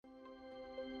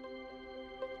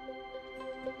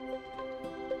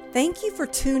Thank you for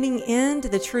tuning in to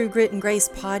the True Grit and Grace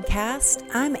podcast.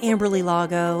 I'm Amberly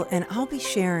Lago, and I'll be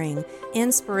sharing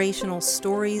inspirational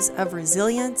stories of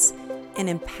resilience and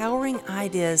empowering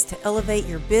ideas to elevate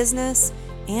your business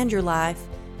and your life,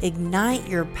 ignite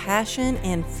your passion,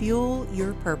 and fuel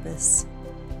your purpose.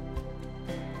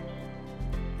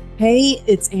 Hey,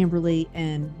 it's Amberly,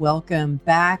 and welcome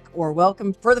back, or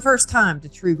welcome for the first time to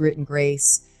True Grit and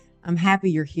Grace. I'm happy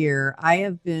you're here. I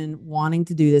have been wanting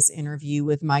to do this interview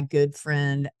with my good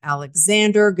friend,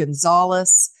 Alexander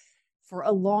Gonzalez, for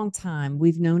a long time.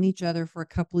 We've known each other for a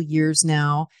couple of years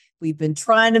now. We've been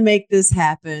trying to make this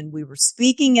happen. We were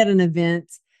speaking at an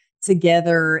event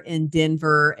together in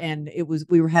Denver, and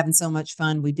we were having so much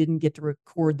fun. We didn't get to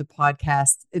record the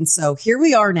podcast. And so here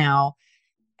we are now.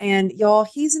 And y'all,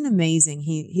 he's an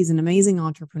amazing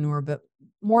entrepreneur, but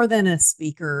more than a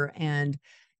speaker and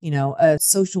a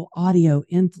social audio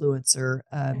influencer,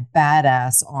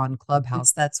 badass on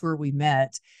Clubhouse. That's where we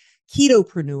met.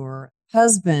 Ketopreneur,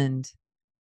 husband,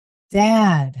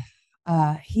 dad.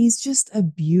 He's just a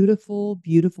beautiful,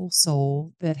 beautiful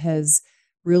soul that has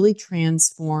really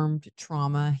transformed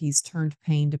trauma. He's turned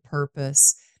pain to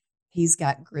purpose. He's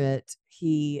got grit.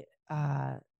 He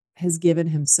has given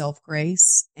himself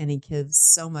grace, and he gives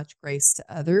so much grace to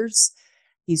others.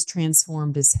 He's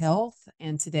transformed his health,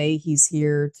 and today he's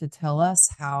here to tell us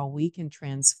how we can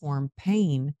transform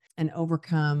pain and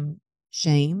overcome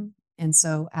shame. And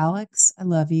so, Alex, I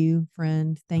love you,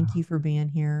 friend. Thank you for being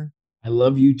here. I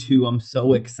love you too. I'm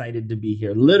so excited to be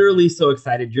here. Literally so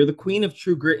excited. You're the queen of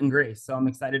True Grit and Grace, so I'm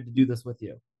excited to do this with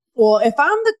you. Well, if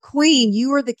I'm the queen,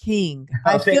 you are the king.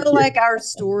 I feel like our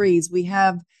stories,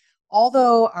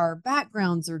 although our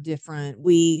backgrounds are different,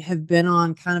 we have been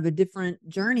on kind of a different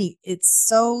journey. It's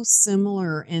so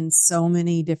similar in so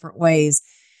many different ways.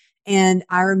 And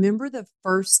I remember the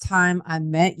first time I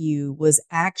met you was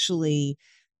actually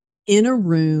in a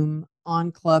room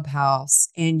on Clubhouse,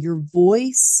 and your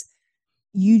voice,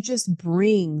 you just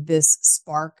bring this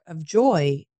spark of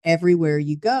joy everywhere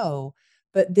you go.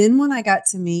 But then when I got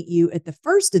to meet you at the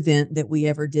first event that we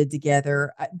ever did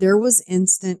together, there was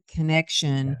instant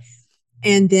connection. Yes.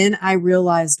 And then I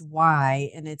realized why.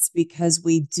 And it's because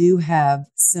we do have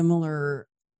similar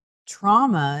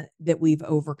trauma that we've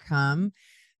overcome.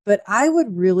 But I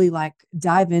would really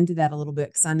dive into that a little bit,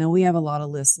 because I know we have a lot of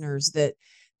listeners that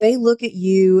they look at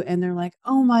you and they're like,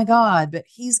 oh my God, but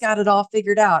he's got it all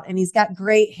figured out and he's got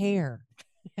great hair.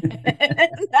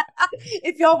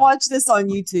 If y'all watch this on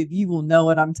YouTube, you will know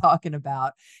what I'm talking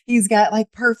about. He's got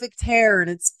perfect hair and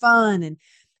it's fun, and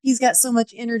he's got so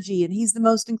much energy, and he's the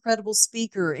most incredible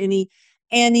speaker, and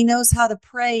he knows how to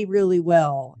pray really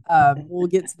well. We'll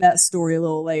get to that story a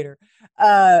little later.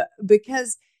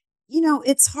 Because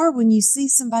it's hard when you see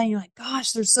somebody and you're like,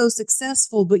 gosh, they're so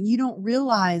successful, but you don't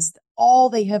realize all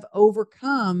they have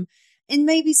overcome and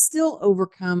maybe still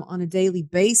overcome on a daily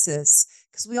basis,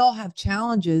 because we all have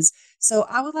challenges. So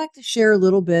I would like to share a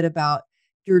little bit about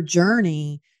your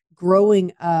journey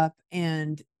growing up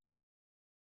and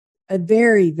a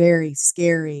very, very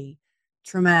scary,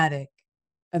 traumatic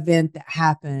event that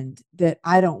happened that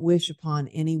I don't wish upon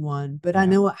anyone, but I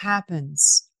know it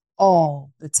happens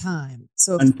all the time.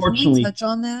 So can we touch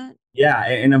on that? Yeah.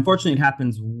 And unfortunately, it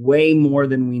happens way more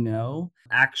than we know.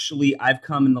 Actually, I've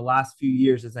come in the last few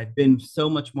years, as I've been so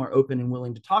much more open and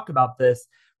willing to talk about this,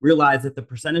 realize that the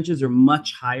percentages are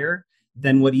much higher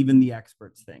than what even the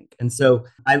experts think. And so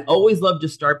I always love to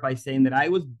start by saying that I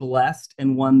was blessed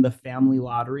and won the family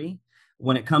lottery.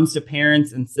 When it comes to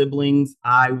parents and siblings,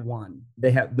 I won.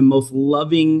 They have the most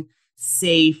loving,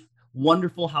 safe,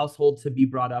 wonderful household to be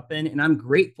brought up in. And I'm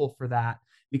grateful for that,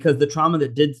 because the trauma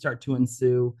that did start to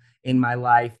ensue in my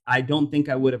life, I don't think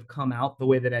I would have come out the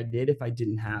way that I did if I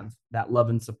didn't have that love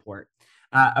and support.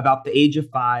 About the age of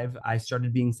 5, I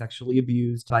started being sexually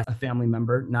abused by a family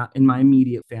member, not in my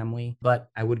immediate family, but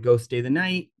I would go stay the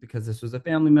night because this was a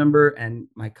family member, and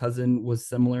my cousin was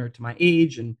similar to my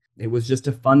age, and it was just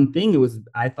a fun thing.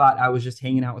 I thought I was just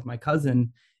hanging out with my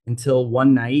cousin, until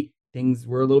one night things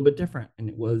were a little bit different. And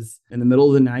it was in the middle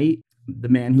of the night. The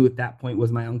man who at that point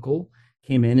was my uncle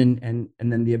came in, and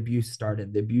then the abuse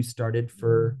started. The abuse started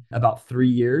for about 3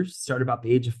 years, started about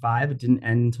the age of 5. It didn't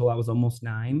end until I was almost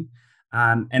 9.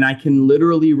 And I can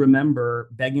literally remember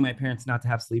begging my parents not to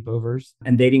have sleepovers,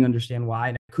 and they didn't understand why.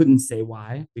 And I couldn't say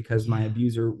why, because my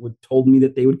abuser told me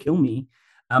that they would kill me.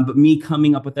 But me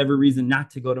coming up with every reason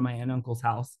not to go to my aunt and uncle's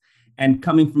house, and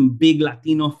coming from big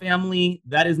Latino family,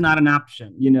 that is not an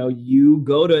option. You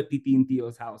go to Titi and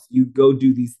Tio's house, you go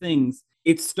do these things.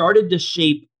 It started to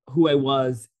shape who I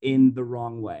was in the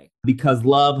wrong way because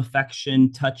love,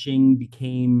 affection, touching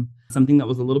became something that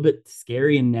was a little bit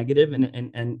scary and negative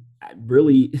and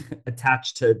really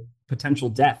attached to potential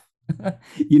death, Yeah.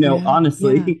 Yeah.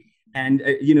 honestly. And,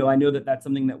 I know that that's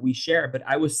something that we share, but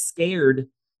I was scared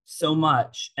so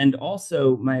much. And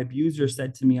also, my abuser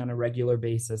said to me on a regular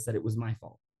basis that it was my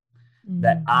fault,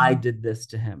 that I Hmm. did this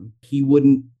to him. He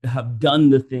wouldn't have done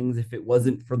the things if it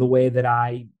wasn't for the way that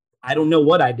I don't know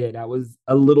what I did. I was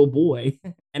a little boy.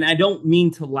 And I don't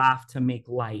mean to laugh to make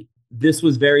light. This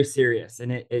was very serious.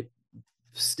 And it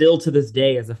still to this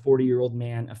day, as a 40-year-old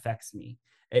man, affects me.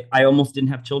 I almost didn't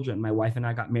have children. My wife and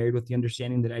I got married with the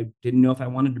understanding that I didn't know if I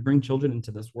wanted to bring children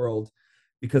into this world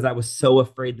because I was so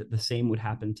afraid that the same would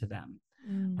happen to them.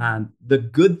 Mm. The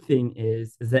good thing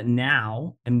is that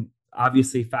now, and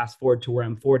obviously fast forward to where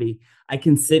I'm 40, I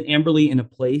can sit, Amberly, in a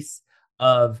place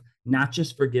of not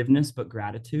just forgiveness, but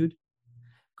gratitude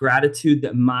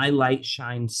that my light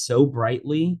shines so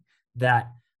brightly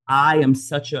that I am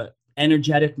such a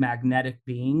energetic, magnetic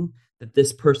being that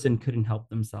this person couldn't help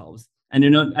themselves. And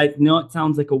I know it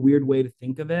sounds like a weird way to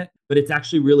think of it, but it's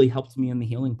actually really helped me in the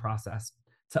healing process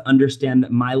to understand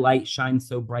that my light shines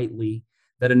so brightly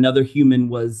that another human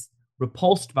was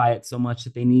repulsed by it so much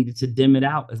that they needed to dim it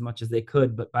out as much as they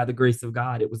could. But by the grace of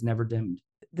God, it was never dimmed.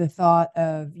 The thought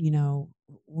of,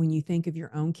 when you think of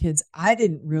your own kids, I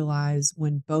didn't realize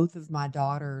when both of my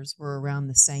daughters were around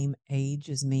the same age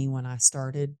as me when I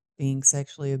started being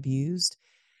sexually abused.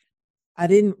 I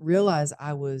didn't realize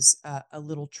I was a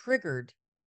little triggered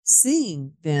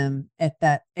seeing them at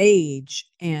that age,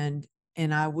 and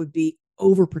I would be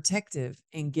overprotective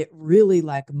and get really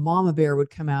like mama bear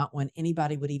would come out when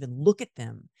anybody would even look at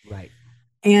them. Right.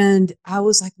 And I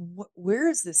was like, where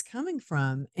is this coming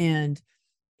from? And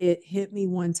it hit me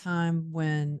one time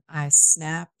when I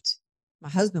snapped. My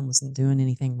husband wasn't doing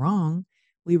anything wrong.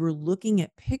 We were looking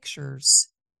at pictures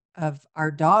of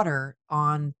our daughter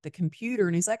on the computer,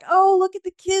 and he's like, "Oh, look at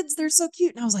the kids. They're so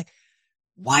cute." And I was like,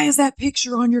 "Why is that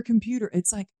picture on your computer?"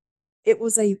 It's like it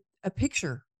was a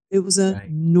picture. It was a Right.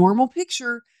 normal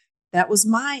picture. That was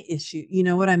my issue. You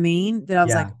know what I mean? That I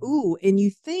was Yeah. like, "Ooh," and you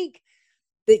think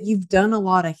that you've done a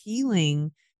lot of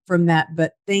healing from that,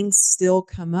 but things still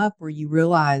come up where you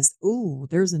realize, "Ooh,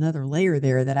 there's another layer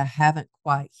there that I haven't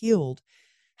quite healed."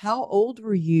 How old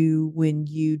were you when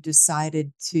you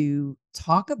decided to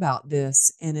talk about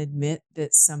this and admit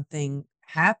that something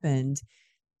happened,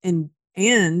 and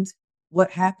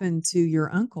what happened to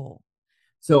your uncle?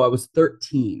 So I was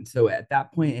 13. So at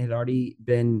that point, it had already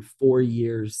been 4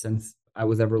 years since I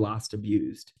was ever last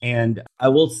abused. And I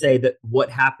will say that what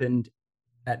happened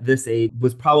at this age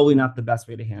was probably not the best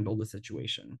way to handle the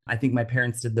situation. I think my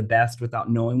parents did the best without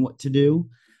knowing what to do.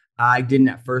 I didn't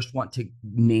at first want to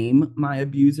name my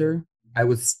abuser. I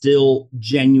was still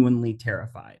genuinely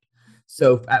terrified.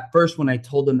 So at first, when I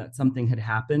told them that something had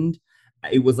happened,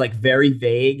 it was like very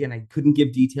vague and I couldn't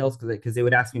give details because they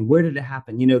would ask me, where did it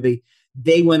happen?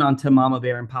 They went on to Mama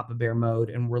Bear and Papa Bear mode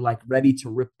and were like ready to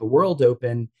rip the world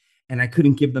open. And I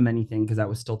couldn't give them anything because I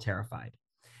was still terrified.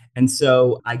 And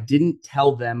so I didn't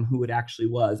tell them who it actually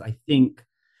was. I think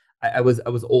I was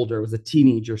older. I was a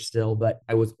teenager still, but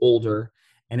I was older.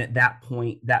 And at that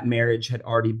point, that marriage had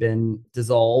already been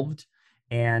dissolved,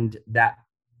 and that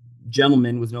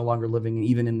gentleman was no longer living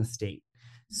even in the state.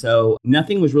 So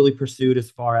nothing was really pursued as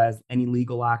far as any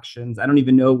legal actions. I don't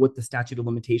even know what the statute of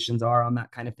limitations are on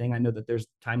that kind of thing. I know that there's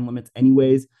time limits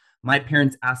anyways. My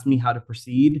parents asked me how to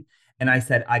proceed, and I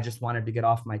said I just wanted to get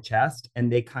off my chest.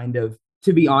 And they kind of,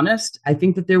 to be honest, I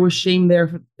think that there was shame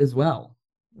there as well,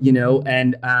 Mhm.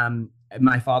 and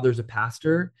my father's a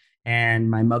pastor and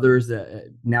my mother's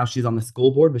now she's on the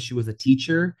school board, but she was a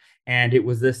teacher, and it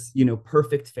was this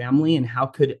perfect family, and how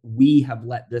could we have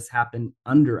let this happen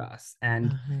under us?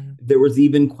 And Uh-huh. there was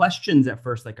even questions at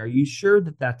first, like, are you sure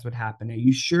that that's what happened? Are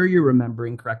you sure you're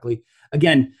remembering correctly?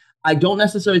 Again, I don't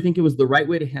necessarily think it was the right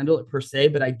way to handle it per se,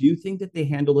 but I do think that they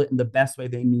handled it in the best way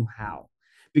they knew how,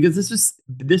 because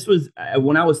this was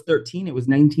when I was 13. It was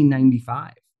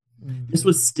 1995. This Mhm.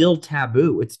 was still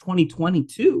taboo. It's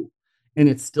 2022 and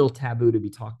it's still taboo to be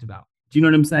talked about. Do you know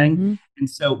what I'm saying? Mhm. And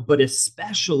so, but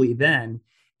especially then,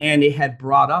 and it had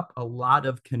brought up a lot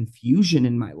of confusion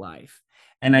in my life.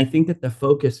 And I think that the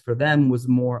focus for them was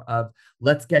more of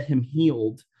let's get him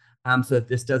healed, so that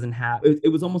this doesn't happen. It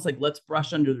was almost like let's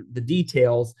brush under the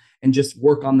details and just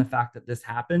work on the fact that this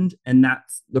happened. And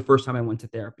that's the first time I went to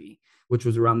therapy, which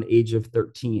was around the age of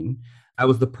 13. I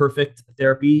was the perfect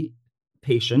therapy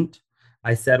patient.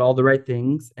 I said all the right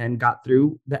things and got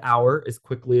through the hour as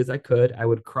quickly as I could. I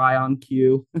would cry on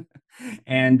cue.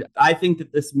 And I think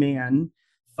that this man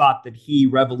thought that he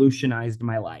revolutionized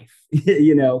my life,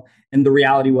 you know, and the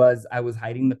reality was I was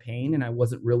hiding the pain and I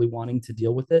wasn't really wanting to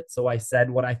deal with it. So I said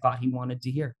what I thought he wanted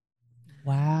to hear.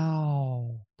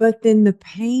 Wow. But then the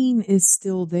pain is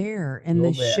still there and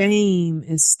the Still there, shame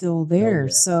is still still there. there.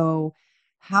 So,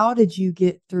 how did you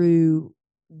get through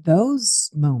those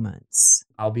moments,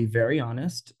 I'll be very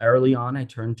honest. Early on, I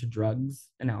turned to drugs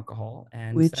and alcohol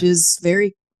and which sex. is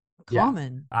very Yeah.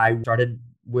 common? I started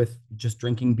with just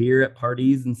drinking beer at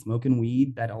parties and smoking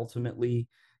weed. That ultimately,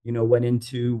 went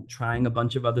into trying a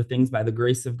bunch of other things by the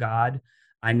grace of God.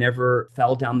 I never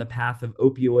fell down the path of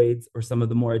opioids or some of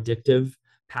the more addictive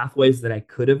pathways that I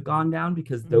could have gone down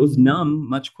because those Mhm. numb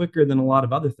much quicker than a lot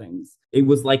of other things. It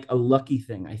was like a lucky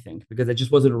thing, I think, because I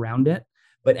just wasn't around it.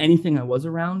 But anything I was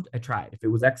around, I tried. If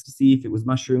it was ecstasy, if it was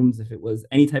mushrooms, if it was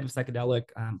any type of psychedelic,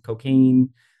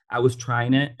 cocaine, I was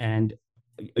trying it. And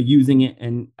using it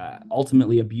and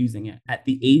ultimately abusing it. At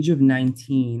the age of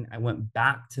 19, I went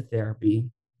back to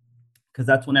therapy because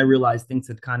that's when I realized things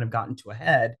had kind of gotten to a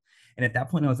head. And at that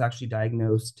point, I was actually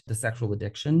diagnosed the sexual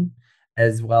addiction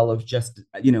as well as just,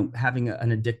 having an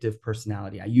addictive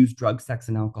personality. I used drugs, sex,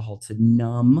 and alcohol to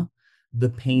numb the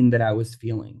pain that I was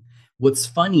feeling. What's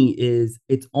funny is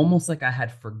it's almost like I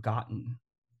had forgotten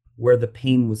where the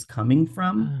pain was coming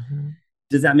from. Uh-huh.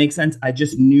 Does that make sense? I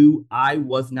just knew I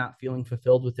was not feeling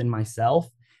fulfilled within myself.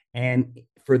 And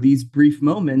for these brief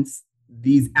moments,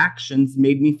 these actions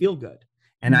made me feel good.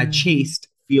 And I Mhm. chased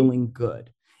feeling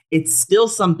good. It's still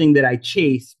something that I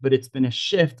chase, but it's been a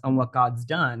shift on what God's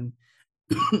done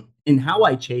in how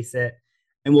I chase it.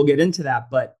 And we'll get into that.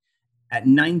 But at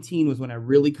 19 was when I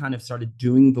really kind of started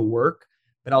doing the work.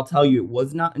 But I'll tell you, it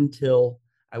was not until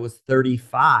I was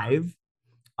 35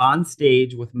 on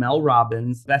stage with Mel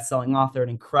Robbins, best-selling author, an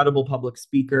incredible public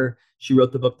speaker. She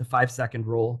wrote the book, The 5 Second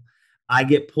Rule. I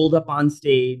get pulled up on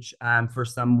stage for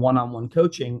some one-on-one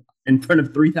coaching in front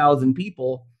of 3,000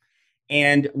 people.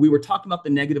 And we were talking about the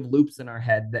negative loops in our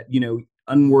head that,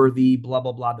 unworthy, blah,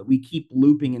 blah, blah, that we keep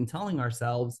looping and telling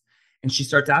ourselves. And she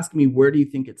starts asking me, where do you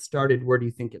think it started? Where do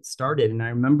you think it started? And I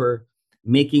remember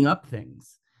making up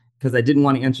things because I didn't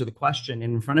want to answer the question.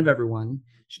 And in front of everyone,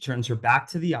 she turns her back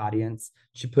to the audience.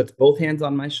 She puts both hands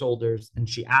on my shoulders and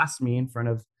she asked me in front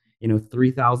of,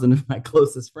 3,000 of my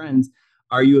closest friends,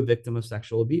 are you a victim of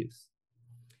sexual abuse?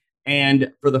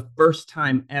 And for the first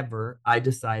time ever, I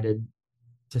decided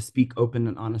to speak open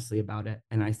and honestly about it.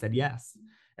 And I said yes.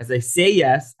 As I say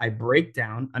yes, I break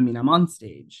down. I mean, I'm on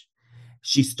stage.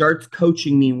 She starts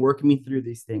coaching me and working me through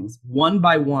these things. One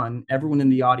by one, everyone in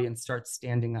the audience starts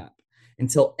standing up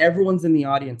until everyone's in the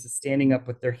audience is standing up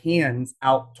with their hands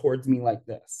out towards me like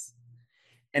this.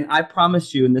 And I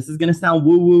promise you, and this is going to sound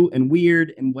woo woo and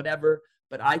weird and whatever,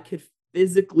 but I could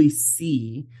physically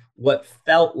see what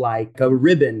felt like a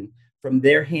ribbon from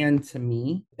their hand to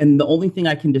me. And the only thing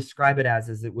I can describe it as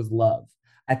is it was love.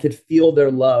 I could feel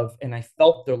their love and I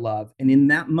felt their love. And in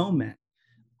that moment,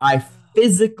 I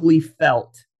physically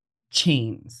felt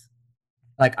chains.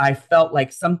 Like I felt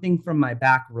like something from my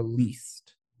back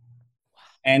released.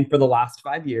 And for the last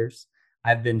 5 years,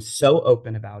 I've been so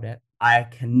open about it. I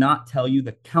cannot tell you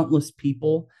the countless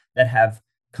people that have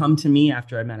come to me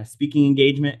after I'm at a speaking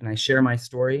engagement and I share my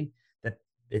story, that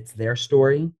it's their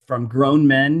story, from grown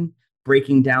men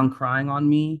breaking down crying on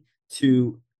me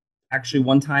to actually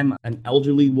one time an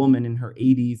elderly woman in her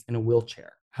 80s in a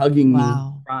wheelchair hugging me,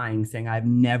 Wow. crying, saying, I've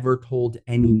never told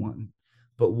anyone,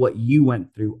 but what you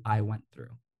went through, I went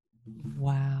through.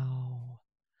 Wow.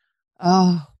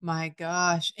 Oh my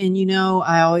gosh. And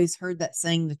I always heard that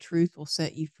saying, the truth will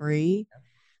set you free.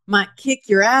 Might kick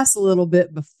your ass a little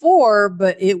bit before,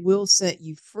 but it will set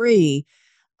you free.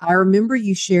 I remember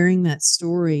you sharing that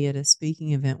story at a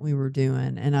speaking event we were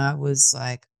doing, and I was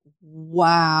like,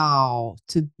 wow,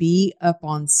 to be up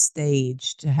on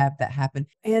stage to have that happen.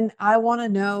 And I want to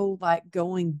know, like,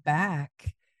 going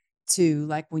back to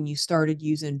like when you started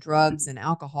using drugs and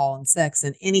alcohol and sex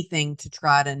and anything to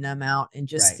try to numb out and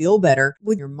just Right. feel better,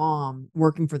 with your mom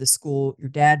working for the school, your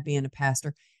dad being a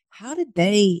pastor, how did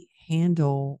they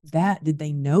handle that? Did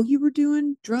they know you were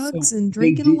doing drugs So and they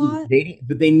drinking a didn't. lot?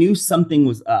 But they knew something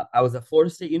was up. I was at Florida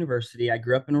State University. I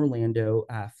grew up in Orlando,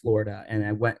 Florida, and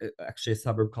I went actually a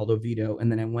suburb called Oviedo,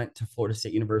 and then I went to Florida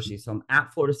State University. So I'm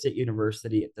at Florida State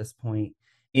University at this point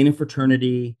in a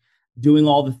fraternity, doing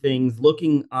all the things,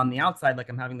 looking on the outside like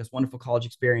I'm having this wonderful college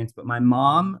experience. But my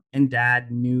mom and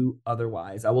dad knew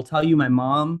otherwise. I will tell you, my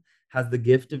mom has the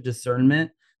gift of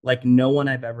discernment like no one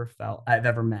I've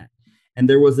ever met. And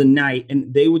there was a night,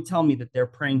 and they would tell me that they're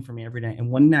praying for me every night. And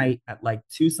one night at like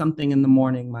two something in the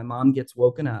morning, my mom gets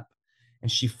woken up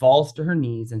and she falls to her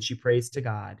knees and she prays to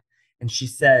God. And she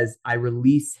says, I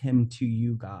release him to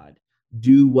you, God.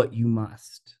 Do what you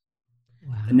must. The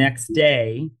Wow. next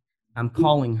day, I'm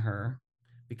calling her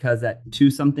because at 2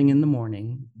 something in the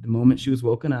morning, the moment she was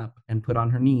woken up and put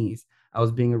on her knees, I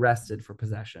was being arrested for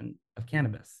possession of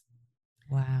cannabis.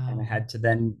 And I Wow. had to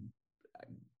then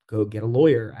go get a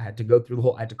lawyer. I had to go through the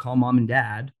whole, I had to call mom and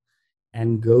dad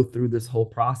and go through this whole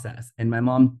process. And my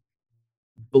mom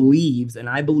believes, and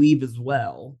I believe as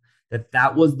well, that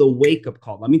that was the wake up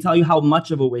call. Let me tell you how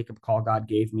much of a wake up call God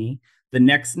gave me. The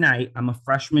next night, I'm a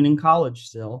freshman in college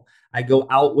still. I go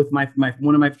out with my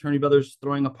one of my fraternity brothers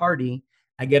throwing a party.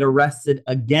 I get arrested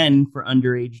again for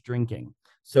underage drinking.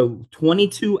 So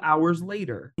 22 hours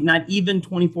later, not even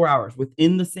 24 hours,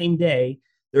 within the same day,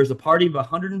 there's a party of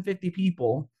 150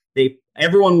 people.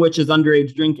 Everyone which is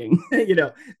underage drinking,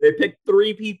 they picked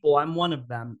 3 people. I'm one of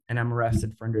them, and I'm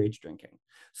arrested for underage drinking.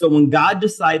 So when God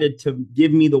decided to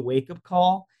give me the wake up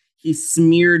call, he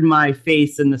smeared my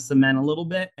face in the cement a little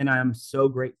bit. And I'm so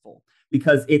grateful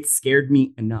because it scared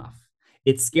me enough.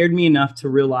 It scared me enough to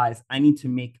realize I need to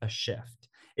make a shift.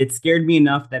 It scared me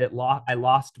enough that I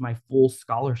lost my full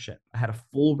scholarship. I had a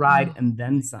full ride Oh and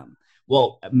then my some.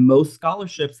 Well, most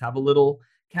scholarships have a little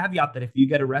caveat that if you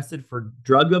get arrested for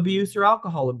drug abuse or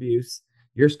alcohol abuse,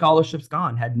 your scholarship's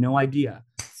gone. Had no idea.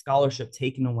 Scholarship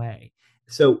taken away.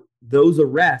 So those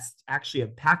arrests actually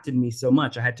impacted me so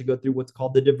much. I had to go through what's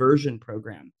called the diversion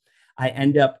program. I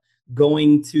end up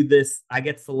going to this, I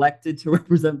get selected to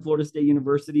represent Florida State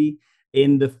University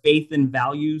in the Faith and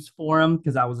Values Forum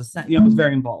because I was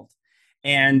very involved.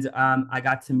 And I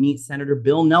got to meet Senator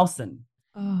Bill Nelson.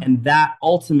 God. And that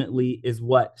ultimately is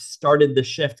what started the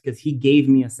shift because he gave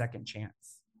me a second chance.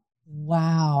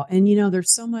 Wow. And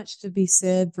there's so much to be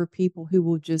said for people who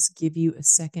will just give you a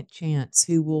second chance,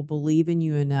 who will believe in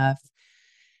you enough.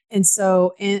 And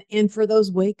so and for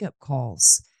those wake up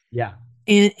calls. Yeah.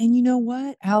 And you know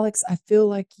what, Alex, I feel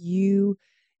like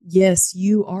yes,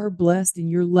 you are blessed and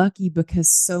you're lucky because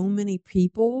so many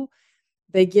people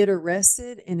they get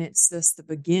arrested and it's just the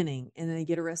beginning and then they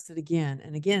get arrested again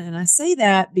and again. And I say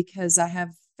that because I have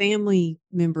family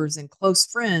members and close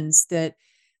friends that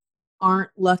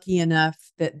aren't lucky enough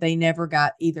that they never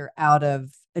got either out of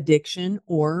addiction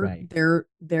or Right.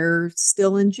 they're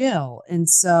still in jail. And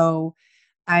so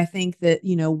I think that,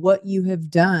 what you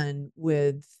have done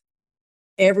with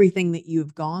everything that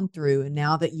you've gone through and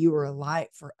now that you are a light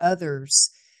for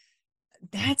others,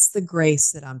 that's the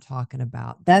grace that I'm talking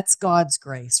about. That's God's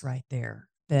grace right there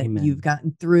that you've Amen.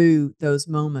 gotten through those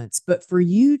moments. But for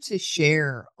you to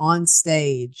share on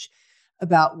stage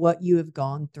about what you have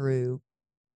gone through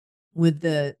with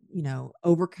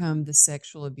overcome the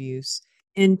sexual abuse.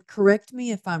 And correct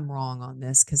me if I'm wrong on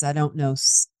this because I don't know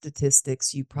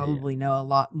statistics. You Yeah. probably know a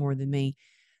lot more than me.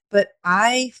 But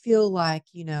I feel like,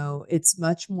 it's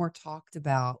much more talked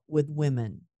about with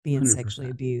women being sexually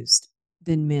 100%. abused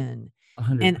than men.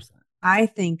 And 100%. I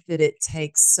think that it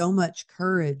takes so much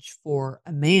courage for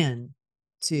a man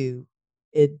to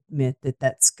admit that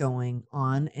that's going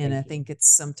on. And I Thank you. think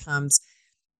it's sometimes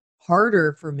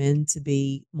harder for men to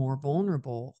be more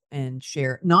vulnerable and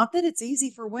share. Not that it's easy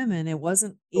for women. It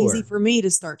wasn't easy Sure. for me to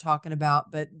start talking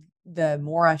about, but the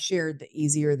more I shared, the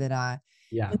easier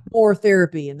Yeah. and the more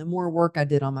therapy and the more work I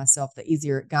did on myself, the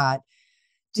easier it got.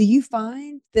 Do you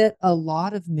find that a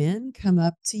lot of men come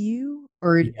up to you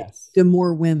or Yes. do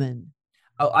more women?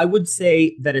 I would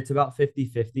say that it's about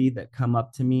 50-50 that come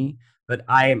up to me, but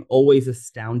I am always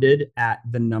astounded at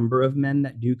the number of men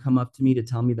that do come up to me to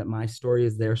tell me that my story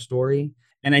is their story.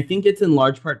 And I think it's in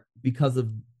large part because of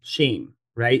shame,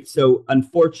 right? So,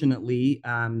 unfortunately,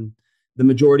 the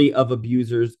majority of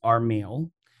abusers are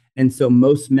male. And so,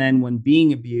 most men, when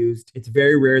being abused, it's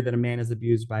very rare that a man is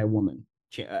abused by a woman,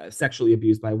 sexually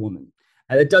abused by a woman.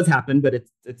 It does happen, but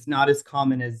it's not as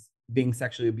common as being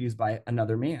sexually abused by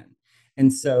another man.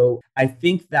 And so I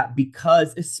think that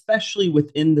because, especially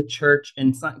within the church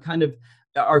and kind of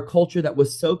our culture that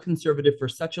was so conservative for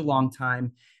such a long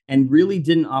time and really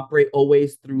didn't operate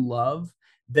always through love,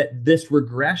 that this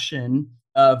regression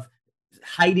of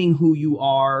hiding who you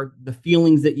are, the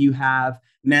feelings that you have,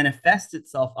 manifests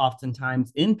itself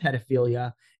oftentimes in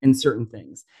pedophilia and certain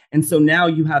things. And so now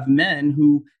you have men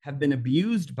who have been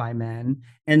abused by men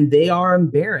and they are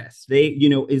embarrassed.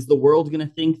 Is the world going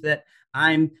to think that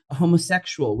I'm a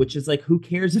homosexual, which is like, who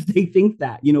cares if they think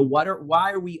that?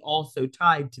 Why are we all so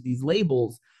tied to these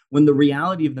labels when the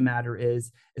reality of the matter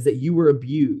is that you were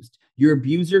abused? Your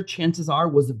abuser, chances are,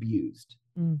 was abused.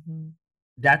 Mhm.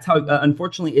 That's how,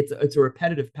 unfortunately, it's a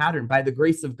repetitive pattern. By the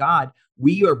grace of God,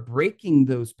 we are breaking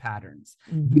those patterns,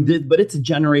 Mhm. but it's a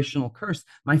generational curse.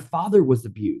 My father was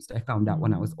abused. I found out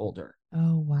when I was Mhm. older.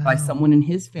 Oh, by wow. someone in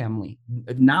his family,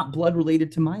 not blood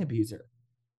related to my abuser,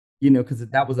 because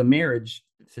that was a marriage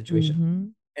situation. Mm-hmm.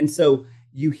 And so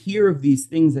you hear of these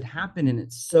things that happen and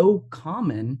it's so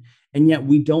common, and yet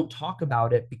we don't talk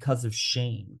about it because of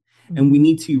shame. And we Mm-hmm.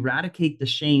 need to eradicate the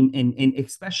shame, and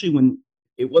especially when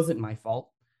it wasn't my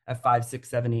fault at 5, 6,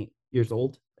 7, 8 years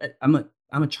old. I'm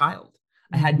a child.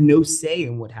 I had Mm-hmm. no say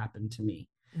in what happened to me.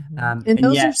 Mm-hmm. And And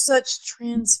those are yet, such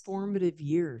transformative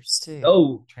years too.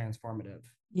 so transformative.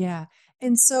 Yeah.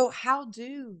 And so how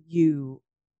do you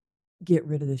get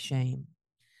rid of the shame?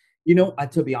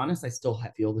 To be honest, I still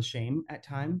feel the shame at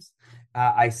times.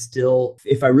 I still,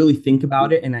 if I really think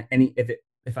about it, and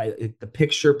if the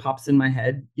picture pops in my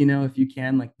head, if you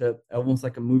can, like the almost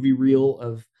like a movie reel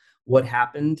of what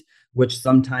happened, which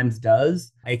sometimes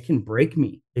does, it can break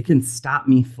me. It can stop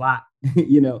me flat,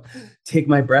 take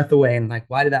my breath away, and like,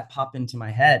 why did that pop into my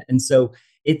head? And so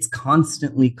it's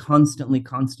constantly, constantly,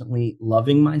 constantly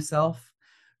loving myself,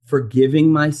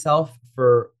 forgiving myself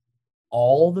for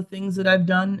all the things that I've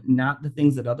done, not the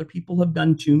things that other people have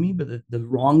done to me, but the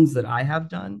wrongs that I have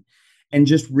done. And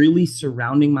just really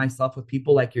surrounding myself with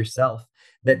people like yourself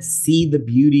that see the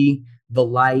beauty, the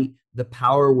light, the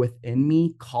power within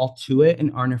me, call to it,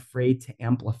 and aren't afraid to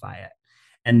amplify it.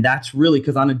 And that's really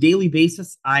because on a daily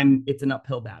basis, it's an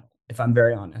uphill battle, if I'm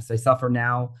very honest. I suffer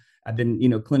now. I've been,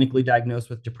 clinically diagnosed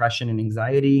with depression and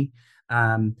anxiety.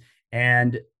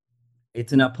 And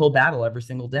it's an uphill battle every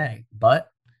single day. But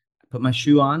put my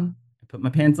shoe on, I put my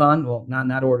pants on. Well, not in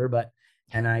that order, but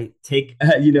and I take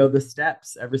the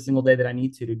steps every single day that I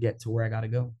need to get to where I got to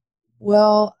go.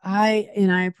 Well, I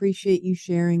appreciate you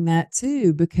sharing that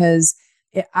too, because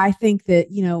I think that,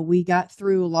 we got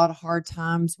through a lot of hard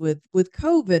times with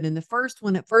COVID, and the first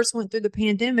when it first went through the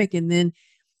pandemic, and then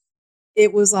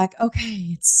it was like, okay,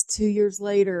 it's 2 years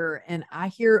later, and I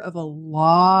hear of a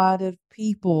lot of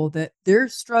people that they're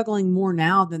struggling more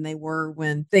now than they were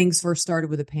when things first started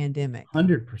with the pandemic.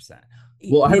 100%.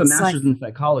 Well, I have a It's like, master's in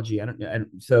psychology.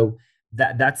 So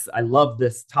that's I love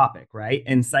this topic, right?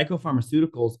 And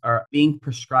psychopharmaceuticals are being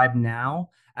prescribed now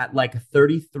at like a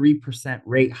 33%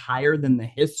 rate higher than the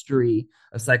history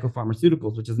of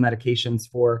psychopharmaceuticals, which is medications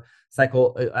for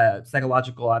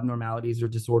psychological abnormalities or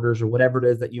disorders or whatever it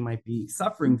is that you might be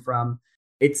suffering from.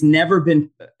 It's never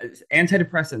been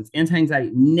antidepressants,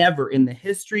 anti-anxiety, never in the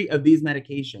history of these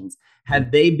medications have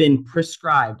they been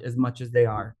prescribed as much as they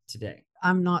are today.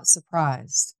 I'm not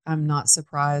surprised. I'm not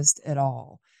surprised at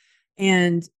all.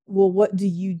 And well, what do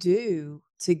you do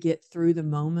to get through the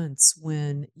moments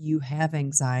when you have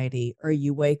anxiety or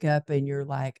you wake up and you're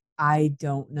like, I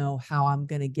don't know how I'm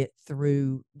going to get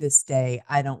through this day.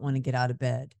 I don't want to get out of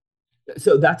bed.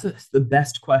 So that's the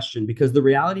best question, because the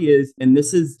reality is, and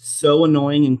this is so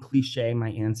annoying and cliche, my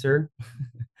answer,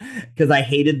 because I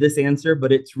hated this answer,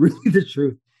 but it's really the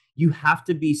truth. You have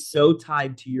to be so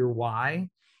tied to your why.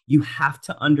 You have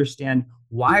to understand,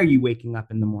 why are you waking up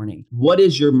in the morning? What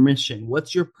is your mission?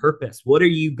 What's your purpose? What are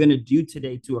you going to do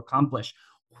today to accomplish?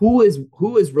 Who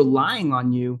is relying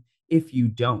on you if you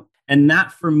don't? And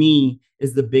that for me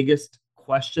is the biggest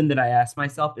question that I ask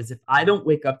myself, is if I don't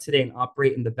wake up today and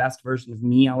operate in the best version of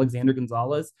me, Alexander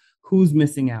Gonzalez, who's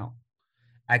missing out?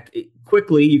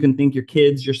 Quickly, you can think your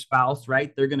kids, your spouse,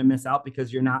 right? They're going to miss out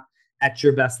because you're not at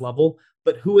your best level.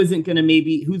 But who's going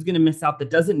to miss out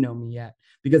that doesn't know me yet?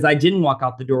 Because I didn't walk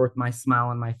out the door with my smile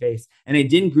on my face and I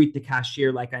didn't greet the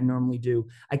cashier like I normally do.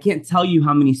 I can't tell you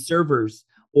how many servers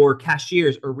or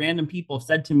cashiers or random people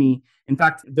said to me. In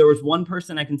fact, there was one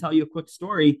person, I can tell you a quick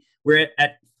story, where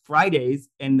at Fridays,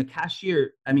 and the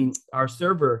cashier, I mean, our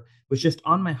server was just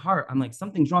on my heart. I'm like,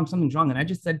 something's wrong, something's wrong. And I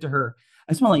just said to her,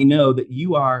 I just want to let you know that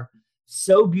you are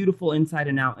so beautiful inside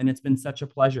and out, and it's been such a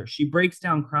pleasure. She breaks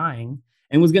down crying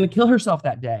and was going to kill herself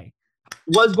that day.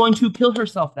 Was going to kill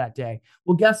herself that day.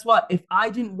 Well, guess what? If I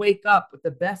didn't wake up with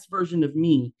the best version of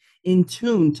me, in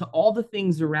tune to all the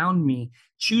things around me,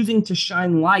 choosing to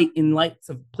shine light in lights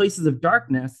of places of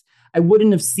darkness, I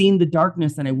wouldn't have seen the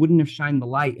darkness and I wouldn't have shined the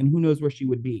light, and who knows where she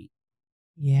would be.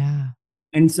 Yeah.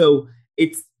 And so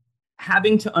it's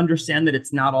having to understand that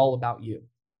it's not all about you.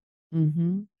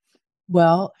 Mhm.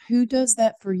 Well, who does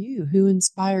that for you? Who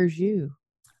inspires you?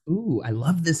 Ooh, I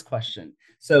love this question.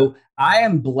 So I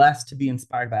am blessed to be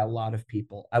inspired by a lot of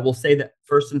people. I will say that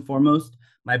first and foremost,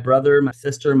 my brother, my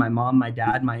sister, my mom, my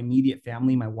dad, my immediate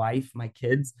family, my wife, my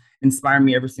kids inspire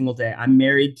me every single day. I'm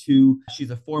married to,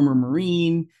 she's a former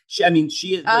Marine. She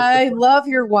is like the I love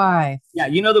your wife. yeah,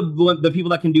 the people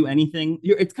that can do anything.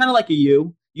 It's kind of like a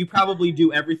you. You probably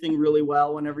do everything really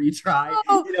well whenever you try.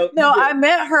 Oh, You no, get I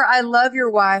met her. I love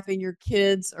your wife, and your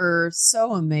kids are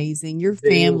so amazing. Your they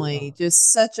family,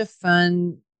 just such a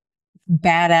fun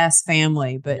badass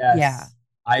family. But yeah. Yes,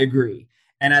 I agree.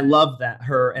 And I love that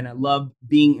her and I love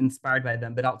being inspired by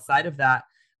them. But outside of that,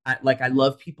 I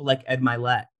love people like Ed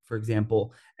Milet, for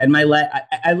example. Ed Milet,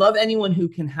 I love anyone who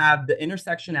can have the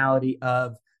intersectionality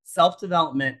of self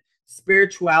development,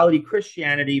 spirituality,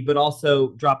 Christianity, but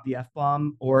also drop the F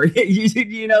bomb or,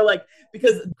 like,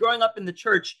 because growing up in the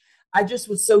church, I just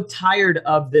was so tired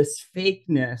of this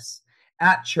fakeness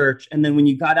at church. And then when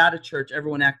you got out of church,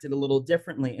 everyone acted a little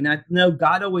differently. And I know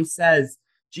God always says,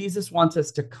 Jesus wants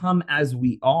us to come as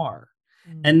we are.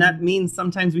 And that Mhm. means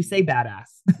sometimes we say badass,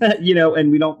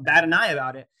 and we don't bat an eye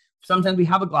about it. Sometimes we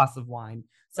have a glass of wine,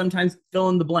 sometimes fill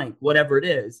in the blank, whatever it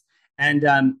is.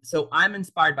 And so I'm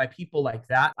inspired by people like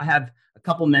that. I have a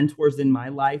couple mentors in my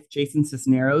life. Jason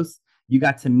Cisneros, you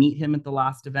got to meet him at the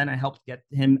last event. I helped get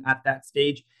him at that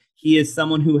stage. He is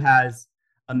someone who has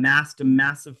amassed a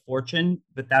massive fortune,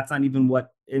 but that's not even what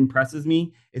impresses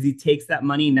me. Is he takes that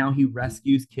money, now he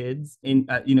rescues kids in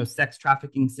sex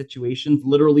trafficking situations,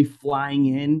 literally flying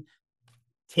in,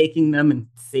 taking them and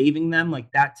saving them.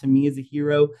 Like, that to me is a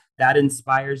hero. That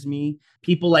inspires me.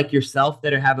 People like yourself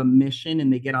that have a mission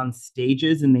and they get on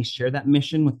stages and they share that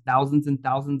mission with thousands and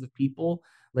thousands of people,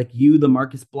 like you, the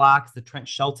Marcus Blocks, the Trent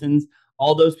Sheltons,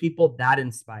 all those people, that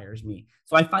inspires me.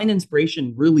 So I find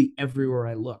inspiration really everywhere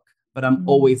I look, but I'm Mm.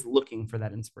 always looking for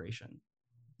that inspiration.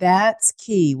 That's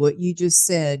key. What you just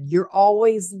said. You're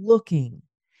always looking.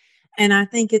 And I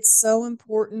think it's so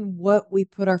important what we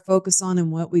put our focus on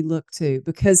and what we look to,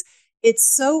 because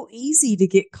it's so easy to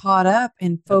get caught up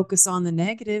and Yep, focus on the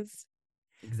negative.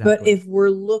 But exactly. if we're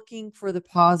looking for the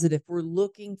positive, we're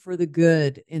looking for the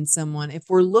good in someone, if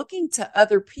we're looking to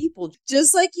other people,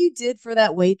 just like you did for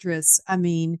that waitress, I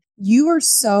mean, you are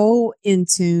so in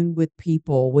tune with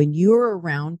people. When you're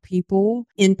around people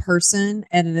in person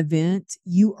at an event,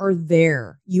 you are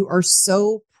there. You are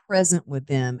so present with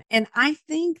them. And I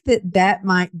think that that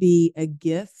might be a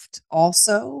gift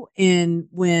also in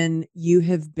when you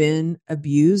have been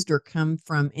abused or come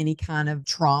from any kind of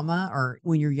trauma or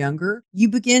when you're younger, you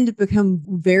begin to become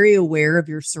very aware of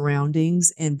your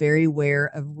surroundings and very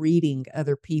aware of reading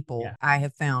other people, Yeah, I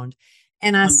have found.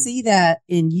 And I see 100%. that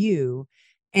in you.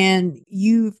 And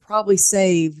you've probably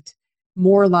saved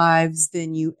more lives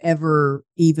than you ever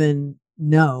even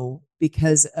know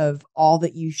because of all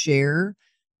that you share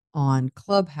on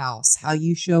Clubhouse, how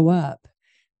you show up,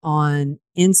 on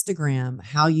Instagram,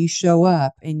 how you show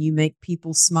up and you make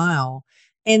people smile.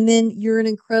 And then you're an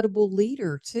incredible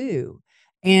leader too.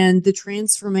 And the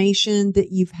transformation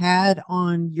that you've had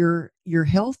on your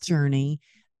health journey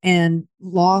and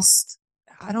lost,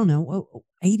 I don't know,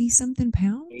 80 something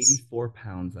pounds. 84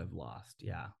 pounds I've lost.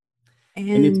 Yeah. And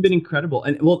it's And been incredible.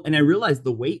 And I realized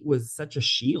the weight was such a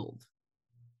shield.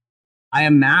 I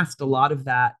amassed a lot of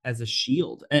that as a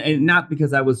shield, and not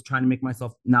because I was trying to make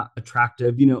myself not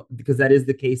attractive, because that is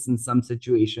the case in some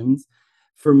situations.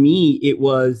 For me, it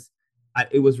was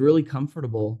really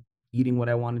comfortable eating what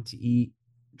I wanted to eat,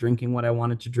 drinking what I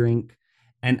wanted to drink,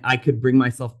 and I could bring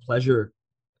myself pleasure,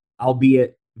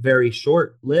 albeit very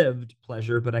short lived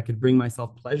pleasure, but I could bring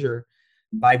myself pleasure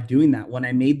by doing that. When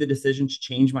I made the decision to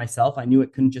change myself, I knew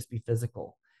it couldn't just be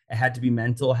physical. It had to be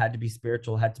mental, it had to be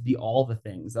spiritual, it had to be all the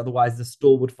things. Otherwise, the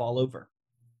stool would fall over.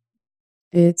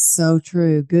 it's so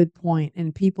true. Good point.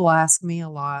 And people ask me a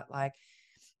lot, like,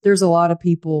 there's a lot of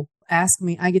people ask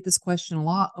me, I get this question a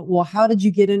lot. Well, how did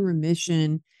you get in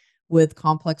remission with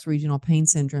complex regional pain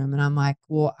syndrome? And I'm like,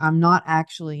 well, I'm not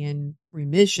actually in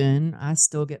remission. I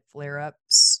still get flare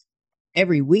ups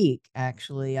every week.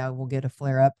 Actually, I will get a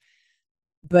flare up,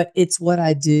 but it's what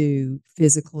I do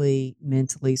physically,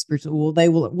 mentally, spiritually. Well, they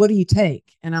will, what do you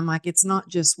take? And I'm like, it's not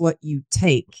just what you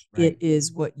take, it Right.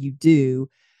 is what you do.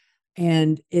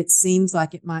 And it seems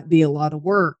like it might be a lot of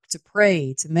work to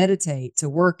pray, to meditate, to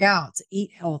work out, to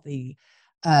eat healthy,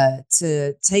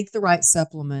 to take the right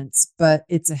supplements, but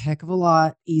it's a heck of a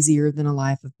lot easier than a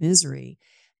life of misery.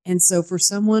 And so, for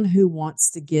someone who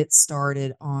wants to get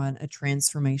started on a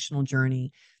transformational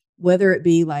journey, whether it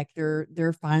be like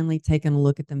they're finally taking a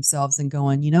look at themselves and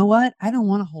going, you know what, I don't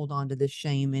want to hold on to this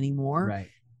shame anymore, Right.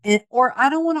 and or I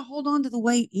don't want to hold on to the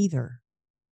weight either.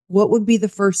 What would be the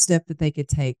first step that they could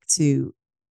take to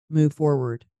move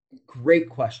forward? Great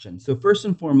question. So, first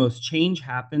and foremost, change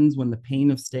happens when the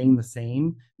pain of staying the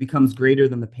same becomes greater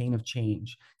than the pain of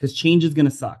change, because change is going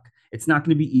to suck. It's not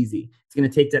going to be easy. It's going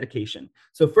to take dedication.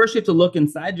 So, first, you have to look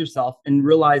inside yourself and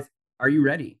realize, are you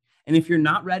ready? And if you're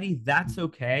not ready, that's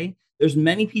okay. There's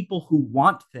many people who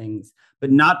want things, but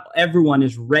not everyone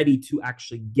is ready to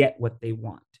actually get what they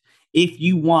want. If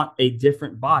you want a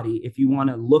different body, if you want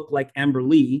to look like Amber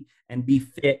Lee and be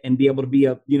fit and be able to be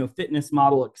a fitness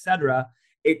model, etc.,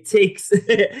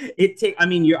 I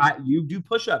mean, you do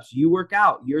push-ups, you work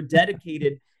out, you're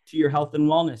dedicated to your health and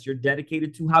wellness, you're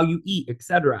dedicated to how you eat,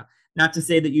 etc. Not to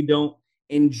say that you don't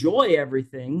enjoy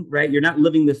everything, right? You're not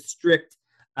living the strict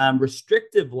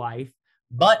restrictive life,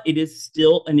 but it is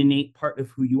still an innate part of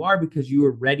who you are because you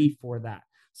are ready for that.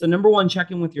 So number one,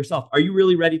 check in with yourself. Are you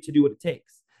really ready to do what it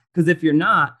takes? Because if you're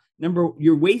not,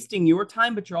 you're wasting your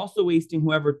time, but you're also wasting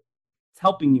whoever's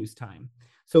helping you's time.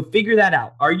 So figure that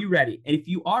out. Are you ready? And if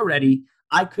you are ready,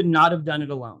 I could not have done it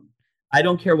alone. I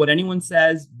don't care what anyone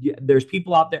says. There's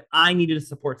people out there. I needed a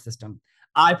support system.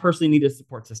 I personally need a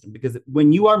support system because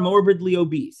when you are morbidly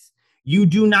obese, you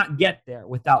do not get there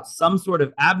without some sort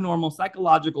of abnormal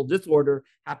psychological disorder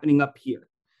happening up here.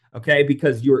 Okay.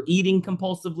 Because you're eating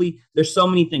compulsively. There's so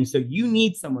many things. So you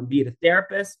need someone, be it a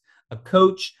therapist, a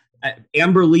coach,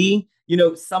 Amber Lee,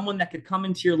 someone that could come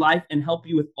into your life and help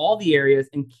you with all the areas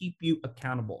and keep you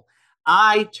accountable.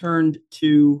 I turned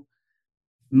to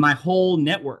my whole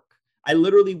network. I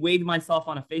literally weighed myself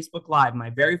on a Facebook Live, my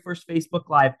very first Facebook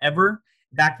Live ever.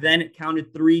 Back then, it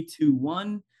counted 3, 2,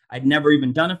 1. I'd never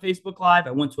even done a Facebook Live.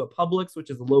 I went to a Publix, which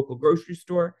is a local grocery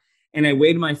store, and I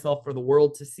weighed myself for the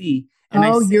world to see. And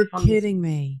I Oh, say you're on this, kidding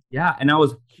me. yeah, and I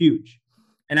was huge.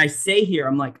 And I say here,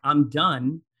 I'm like, I'm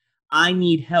done. I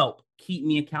need help. Keep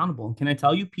me accountable. And can I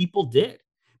tell you, people did.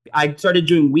 I started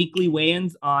doing weekly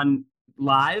weigh-ins on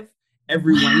live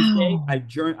every Wednesday. Wow.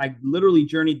 I literally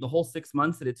journeyed the whole 6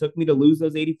 months that it took me to lose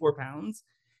those 84 pounds.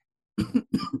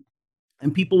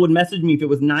 And people would message me if it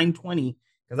was 9:20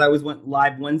 because I always went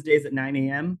live Wednesdays at 9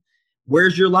 a.m.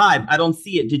 Where's your live? I don't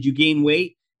see it. Did you gain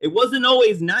weight? It wasn't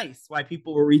always nice why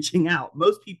people were reaching out.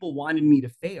 Most people wanted me to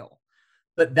fail,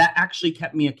 but that actually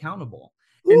kept me accountable.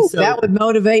 And Ooh, so, that would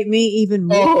motivate me even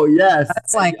more. oh yes,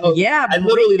 That's like, oh, yeah, I bring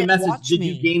literally the it, message. watch Did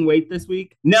you me. gain weight this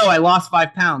week? No, I lost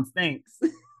 5 pounds. Thanks.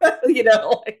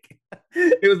 Like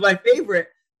it was my favorite,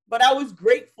 but I was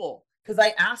grateful because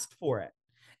I asked for it.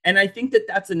 And I think that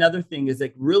that's another thing is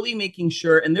like really making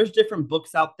sure. And there's different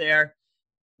books out there.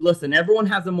 Listen, everyone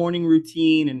has a morning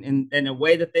routine and a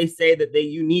way that they say that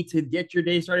you need to get your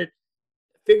day started.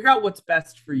 Figure out what's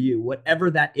best for you,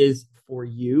 whatever that is for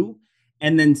you,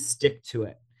 and then stick to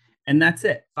it. And that's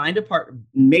it. Find a part,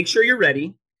 make sure you're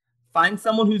ready, find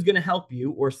someone who's going to help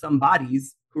you or some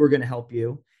bodies who are going to help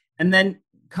you, and then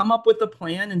come up with a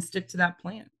plan and stick to that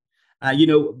plan.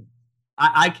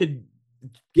 I could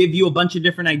give you a bunch of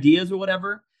different ideas or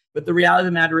whatever, but the reality of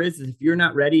the matter is if you're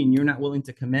not ready and you're not willing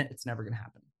to commit, it's never going to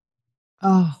happen.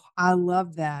 Oh, I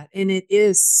love that. And it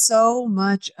is so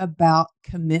much about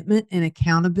commitment and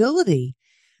accountability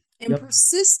and Yep.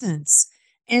 persistence.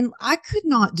 And I could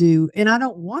not do, and I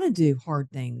don't want to do hard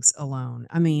things alone.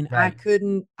 I mean, I Right.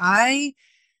 couldn't, I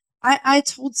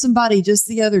told somebody just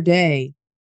the other day,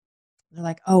 they're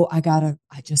like, "Oh, I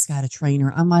just got a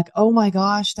trainer." I'm like, "Oh my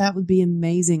gosh, that would be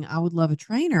amazing. I would love a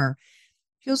trainer."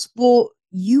 She goes, "Well,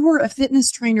 you were a fitness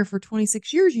trainer for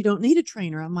 26 years. You don't need a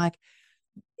trainer." I'm like,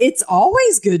 "It's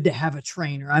always good to have a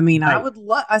trainer." I mean,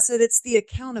 Right. I said, "It's the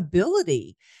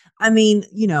accountability." I mean,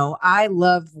 I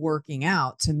love working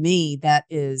out. To me, that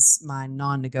is my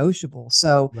non-negotiable.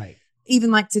 So Right.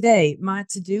 even like today, my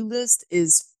to-do list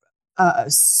is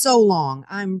so long.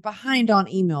 I'm behind on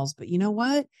emails, but you know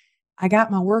what? I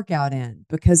got my workout in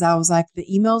because I was like, the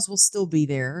emails will still be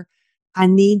there. I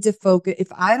need to focus. If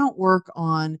I don't work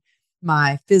on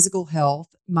my physical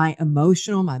health, my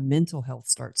emotional, my mental health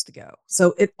starts to go.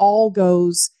 So it all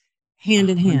goes A hand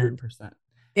in hundred hand. percent.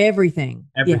 Everything.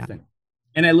 Yeah. Everything.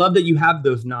 And I love that you have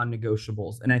those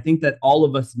non-negotiables. And I think that all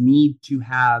of us need to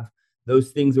have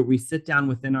those things where we sit down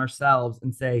within ourselves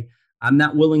and say, I'm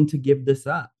not willing to give this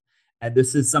up. And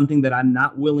this is something that I'm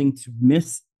not willing to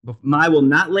miss. I will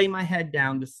not lay my head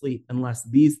down to sleep unless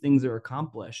these things are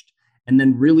accomplished. And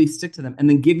then really stick to them. And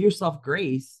then give yourself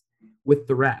grace with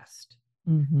the rest.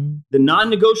 Mm-hmm. The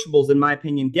non-negotiables, in my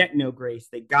opinion, get no grace.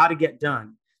 They got to get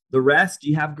done. The rest,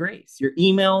 you have grace. Your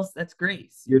emails, that's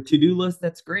grace. Your to-do list,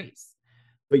 that's grace.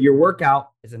 But your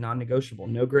workout is a non-negotiable,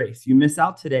 no grace. You miss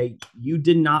out today, you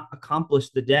did not accomplish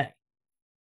the day.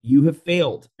 You have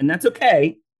failed. And that's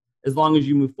okay as long as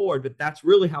you move forward. But that's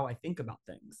really how I think about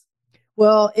things.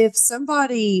 Well, if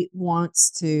somebody wants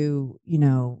to,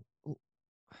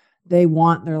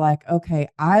 they're like, okay,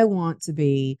 I want to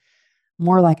be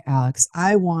more like Alex.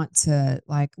 I want to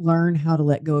like learn how to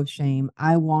let go of shame.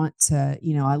 I want to,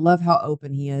 I love how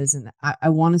open he is. And I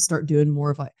want to start doing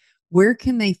more of like, where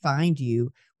can they find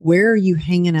you? Where are you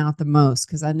hanging out the most?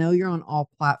 Because I know you're on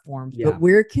all platforms, but Yeah.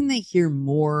 where can they hear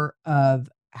more of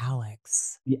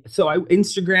Alex? Yeah. So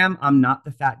Instagram, I'm not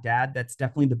the fat dad. That's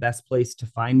definitely the best place to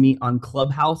find me. On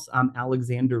Clubhouse, I'm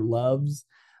Alexander Loves.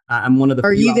 I'm one of the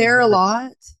Are few you out there a there.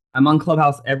 lot? I'm on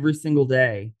Clubhouse every single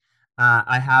day.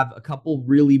 I have a couple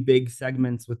really big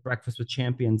segments with Breakfast with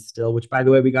Champions still, which, by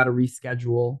the way, we got to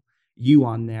reschedule you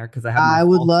on there because I have my I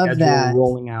would fall love schedule that.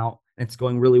 rolling out and it's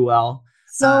going really well.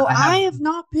 So I I have have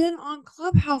not been on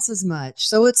Clubhouse as much.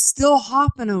 So it's still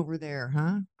hopping over there,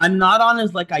 huh? I'm not on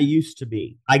as like I used to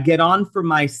be. I get on for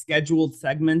my scheduled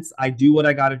segments. I do what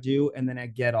I got to do, and then I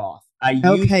get off. I used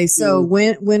Okay, so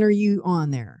to when are you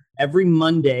on there? every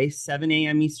Monday, 7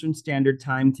 a.m. Eastern Standard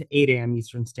Time to 8 a.m.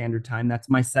 Eastern Standard Time. That's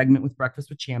my segment with Breakfast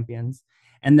with Champions.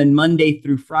 And then Monday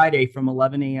through Friday from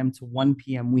 11 a.m. to 1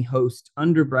 p.m. we host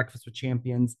under Breakfast with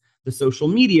Champions, the social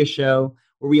media show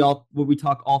where we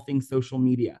talk all things social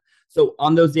media. So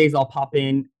on those days I'll pop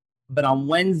in, but on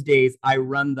Wednesdays I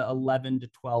run the 11 to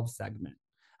 12 segment,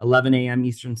 11 a.m.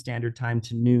 Eastern Standard Time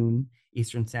to noon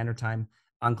Eastern Standard Time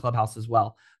on Clubhouse as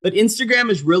well. But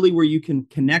Instagram is really where you can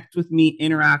connect with me,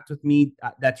 interact with me.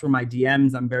 That's where my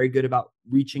DMs. I'm very good about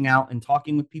reaching out and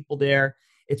talking with people there.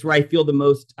 It's where I feel the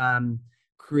most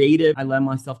creative. I lend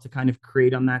myself to kind of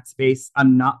create on that space.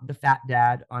 I'm not the fat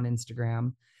dad on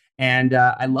Instagram. And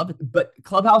I love it. But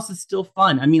Clubhouse is still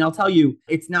fun. I mean, I'll tell you,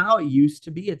 it's not how it used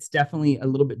to be. It's definitely a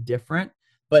little bit different.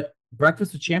 But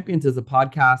Breakfast with Champions is a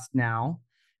podcast now.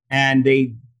 And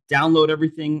they download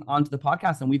everything onto the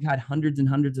podcast. And we've had hundreds and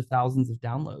hundreds of thousands of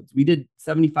downloads. We did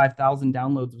 75,000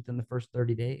 downloads within the first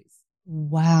 30 days.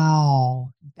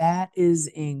 Wow, that is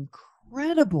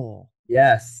incredible.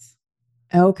 Yes.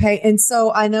 Okay, and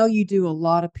so I know you do a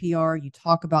lot of PR, you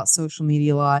talk about social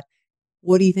media a lot.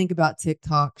 What do you think about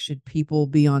TikTok? Should people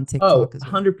be on Oh, TikTok as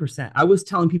well? 100%. I was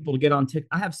telling people to get on TikTok.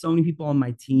 I have so many people on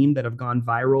my team that have gone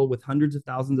viral with hundreds of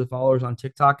thousands of followers on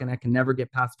TikTok, and I can never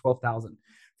get past 12,000.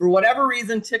 For whatever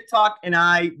reason, TikTok and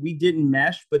we didn't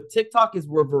mesh, but TikTok is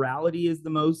where virality is the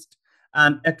most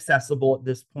accessible at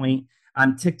this point.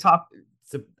 TikTok,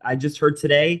 so I just heard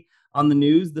today on the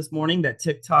news this morning that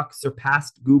TikTok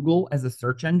surpassed Google as a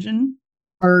search engine.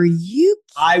 Are you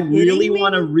I really kidding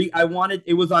want to me? read. I wanted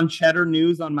it was on Cheddar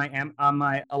News on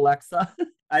my Alexa.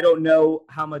 I don't know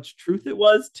how much truth it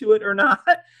was to it or not,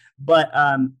 but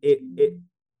it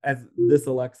as this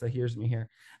Alexa hears me here.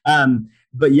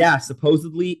 But yeah,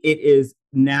 supposedly it is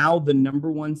now the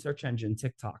number one search engine,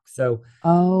 TikTok. So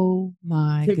Oh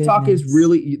my TikTok is goodness.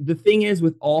 really the thing is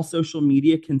with all social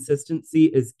media, consistency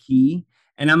is key.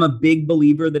 And I'm a big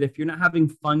believer that if you're not having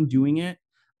fun doing it,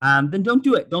 then don't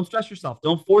do it. Don't stress yourself.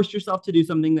 Don't force yourself to do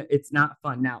something that it's not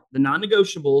fun. Now, the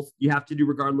non-negotiables you have to do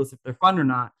regardless if they're fun or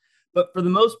not. But for the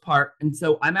most part, and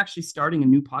so I'm actually starting a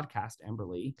new podcast,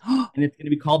 Amberly, and it's going to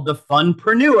be called The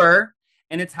Funpreneur,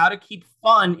 and it's how to keep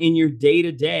fun in your day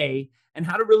to day and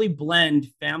how to really blend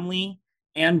family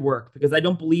and work because I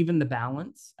don't believe in the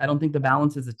balance. I don't think the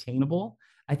balance is attainable.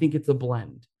 I think it's a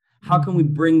blend. How can we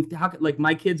Hmm. bring how like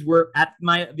my kids were at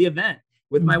the event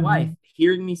with my wife Hmm.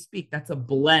 hearing me speak. That's a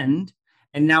blend.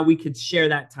 And now we could share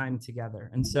that time together.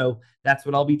 And so that's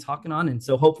what I'll be talking on. And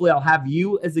so hopefully I'll have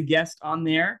you as a guest on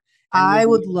there and we'll I be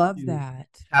would able love to that.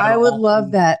 chat I about would all love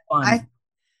things that. fun.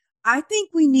 I think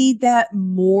we need that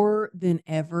more than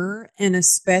ever, and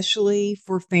especially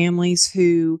for families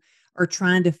who are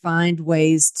trying to find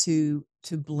ways to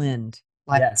blend,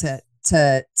 like Yes.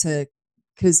 to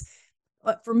because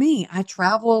for me, I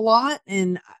travel a lot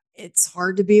and it's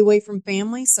hard to be away from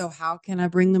family. So how can I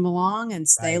bring them along and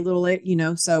stay a Right. little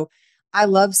late, So I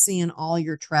love seeing all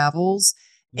your travels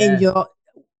and Yes. y'all.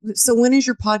 So when is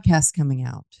your podcast coming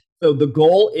out? So the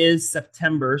goal is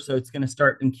September. So it's going to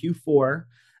start in Q4.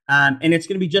 And it's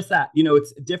going to be just that.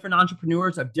 It's different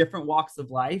entrepreneurs of different walks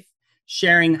of life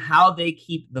sharing how they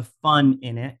keep the fun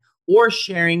in it or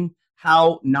sharing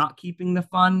how not keeping the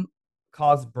fun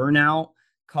caused burnout,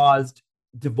 caused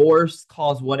divorce,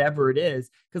 caused whatever it is.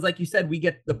 Because, like you said, we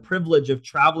get the privilege of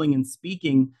traveling and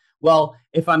speaking. Well,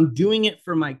 if I'm doing it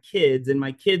for my kids and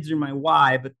my kids are my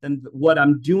why, but then what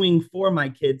I'm doing for my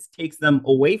kids takes them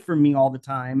away from me all the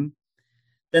time,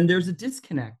 then there's a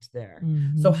disconnect there.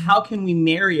 So, Hmm. how can we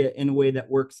marry it in a way that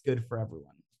works good for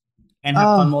everyone and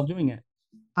have fun Oh, while doing it?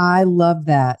 I love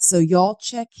that. So y'all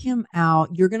check him out.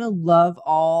 You're going to love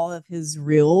all of his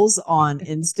reels on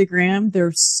Instagram.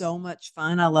 They're so much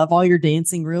fun. I love all your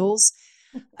dancing reels.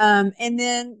 And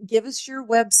then give us your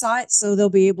website so they'll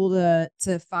be able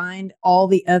to find all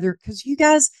the other cuz you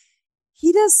guys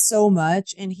he does so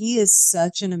much and he is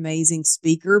such an amazing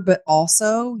speaker, but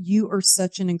also you are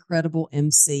such an incredible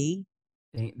MC.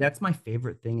 That's my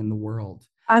favorite thing in the world.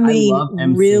 I I mean, love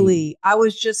emceeing. really, I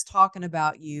was just talking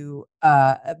about you,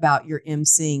 about your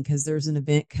emceeing because there's an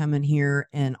event coming here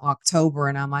in October,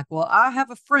 and I'm like, well, I have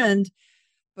a friend,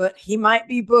 but he might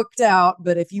be booked out.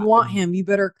 But if you want him, you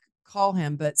better call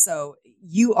him. But so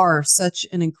you are such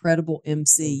an incredible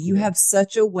MC. Thank You you. have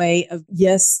such a way of,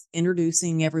 yes,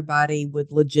 introducing everybody with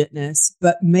legitness,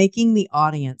 but making the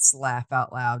audience laugh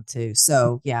out loud too.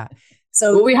 So, yeah. Well,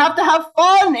 So, we have to have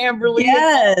fun, Amberly. It's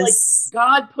all like yes.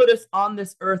 God put us on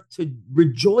this earth to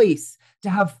rejoice, to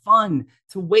have fun,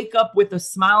 to wake up with a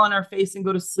smile on our face and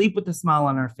go to sleep with a smile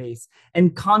on our face,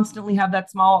 and constantly have that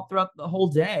smile throughout the whole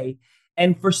day.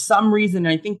 And for some reason,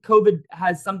 I think COVID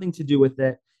has something to do with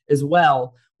it as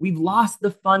well. We've lost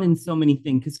the fun in so many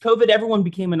things because COVID, everyone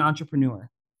became an entrepreneur.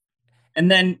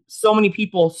 And then so many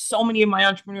people, so many of my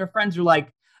entrepreneur friends are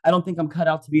like, I don't think I'm cut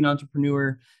out to be an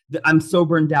entrepreneur. I'm so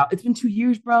burned out. It's been 2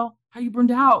 years, bro. How are you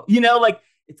burned out? Like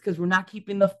it's because we're not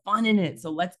keeping the fun in it. So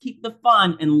let's keep the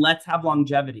fun and let's have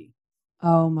longevity.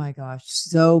 Oh my gosh.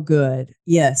 So good.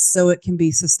 Yes. So it can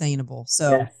be sustainable.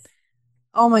 So, Yes.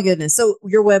 oh my goodness. So,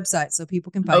 your website so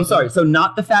people can Oh, find you. sorry. So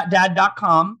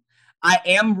notthefatdad.com. I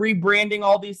am rebranding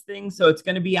all these things. So it's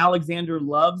going to be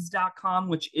alexanderloves.com,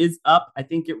 which is up. I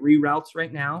think it reroutes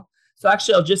right now. So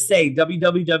actually, I'll just say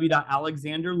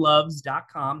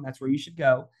www.alexanderloves.com. That's where you should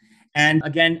go. And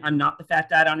again, I'm not the fat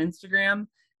dad on Instagram.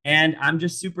 And I'm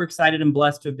just super excited and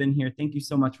blessed to have been here. Thank you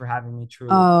so much for having me,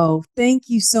 truly. Oh, thank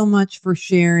you so much for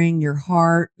sharing your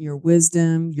heart, your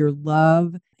wisdom, your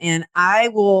love. And I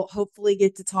will hopefully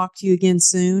get to talk to you again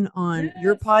soon on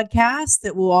your Yes. podcast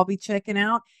that we'll all be checking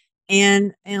out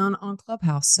and on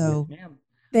Clubhouse. Yes, So ma'am.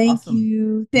 thank Awesome.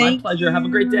 you. My Thank pleasure. Have a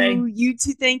great day. you. You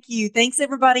too. Thank you. Thanks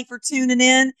everybody for tuning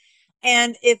in.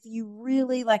 And if you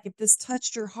really like, if this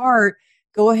touched your heart,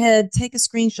 go ahead, take a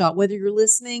screenshot, whether you're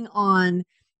listening on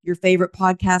your favorite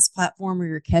podcast platform or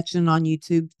you're catching it on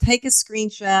YouTube, take a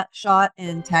screenshot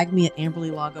and tag me at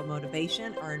Amberly Lago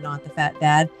Motivation or Not the Fat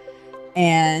Dad.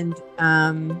 And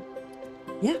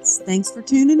yes, thanks for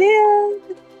tuning in.